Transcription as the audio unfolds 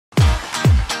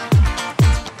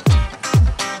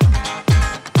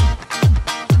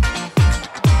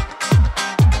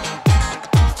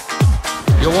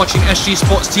watching SG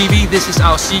Sports TV. This is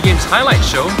our SEA Games highlight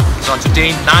show. It's on to day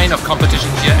 9 of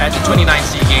competition here at the 29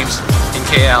 SEA Games in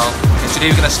KL. And today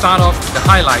we're going to start off the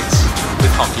highlights with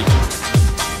hockey.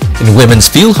 In women's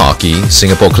field hockey,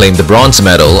 Singapore claimed the bronze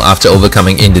medal after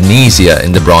overcoming Indonesia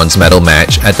in the bronze medal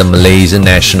match at the Malaysian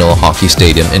National Hockey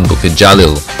Stadium in Bukit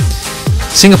Jalil.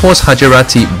 Singapore's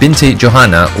Hajarati Binti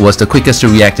Johana was the quickest to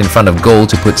react in front of goal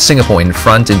to put Singapore in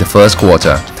front in the first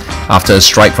quarter, after a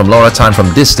strike from Laura Tan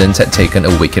from distance had taken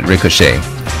a wicket ricochet.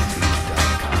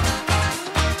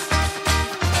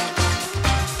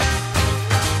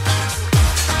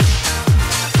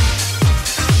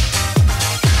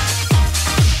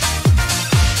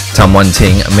 Tam Wan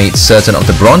Ting made certain of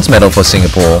the bronze medal for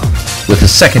Singapore with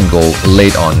his second goal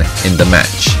late on in the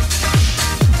match.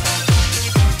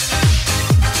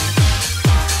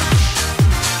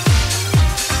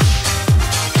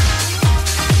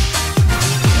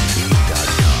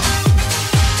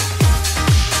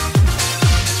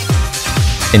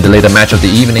 In the later match of the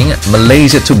evening,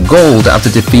 Malaysia took gold after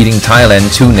defeating Thailand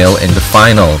 2-0 in the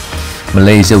final.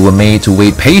 Malaysia were made to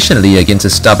wait patiently against a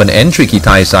stubborn and tricky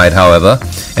Thai side, however,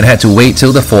 and had to wait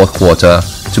till the fourth quarter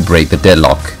to break the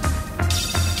deadlock.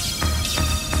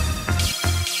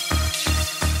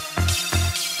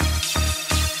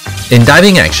 In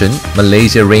diving action,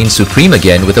 Malaysia reigned supreme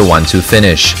again with a 1-2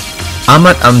 finish.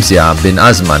 Ahmad Amsyar bin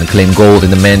Azman claimed gold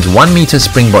in the men's 1-meter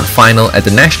springboard final at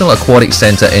the National Aquatic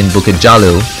Centre in Bukit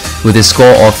Jalil with a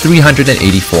score of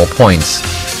 384 points,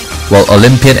 while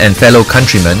Olympian and fellow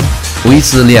countryman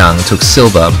Liang took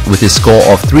silver with his score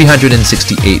of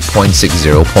 368.60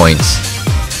 points.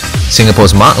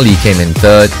 Singapore's Mark Lee came in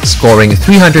third, scoring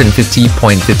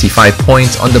 350.55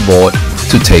 points on the board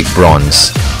to take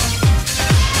bronze.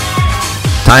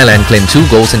 Thailand claimed 2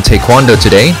 goals in Taekwondo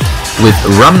today, with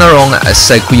Ramnarong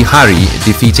Saikuihari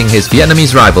defeating his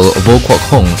Vietnamese rival Vo Quoc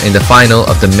Hung in the final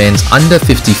of the men's under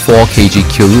 54 kg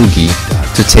Kyorugi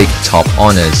to take top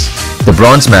honours. The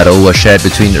bronze medal was shared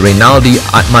between Reynaldi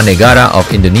Atmanegara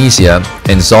of Indonesia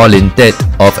and Zorlin Tet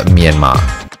of Myanmar.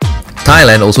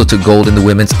 Thailand also took gold in the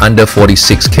women's under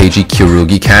 46 kg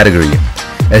Kyorugi category,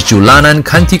 as Julanan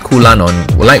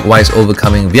Kantikulanon likewise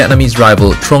overcoming Vietnamese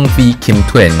rival Trong Phi Kim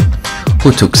Tuen,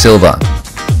 who took silver.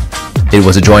 It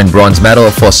was a joint bronze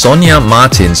medal for Sonia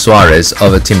Martin Suarez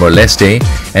of Timor-Leste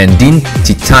and Din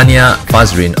Titania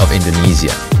Fazrin of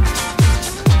Indonesia.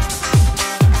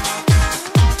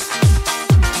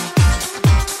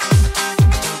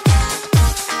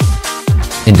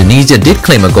 Indonesia did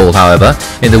claim a gold, however,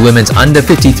 in the women's under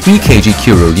 53 kg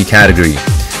Kyorugi category,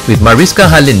 with Mariska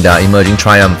Halinda emerging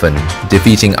triumphant,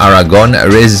 defeating Aragon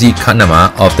Rezi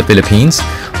Kanama of the Philippines,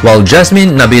 while Jasmine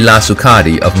Nabila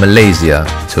Sukari of Malaysia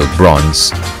took bronze.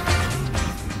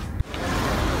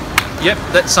 Yep,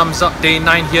 that sums up day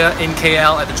 9 here in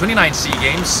KL at the 29 SEA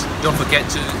Games. Don't forget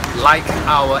to like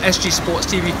our SG Sports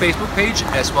TV Facebook page,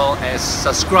 as well as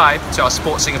subscribe to our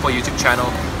Sports Singapore YouTube channel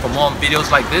for more videos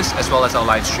like this, as well as our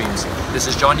live streams. This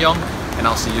is Yeong, and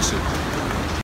I'll see you soon.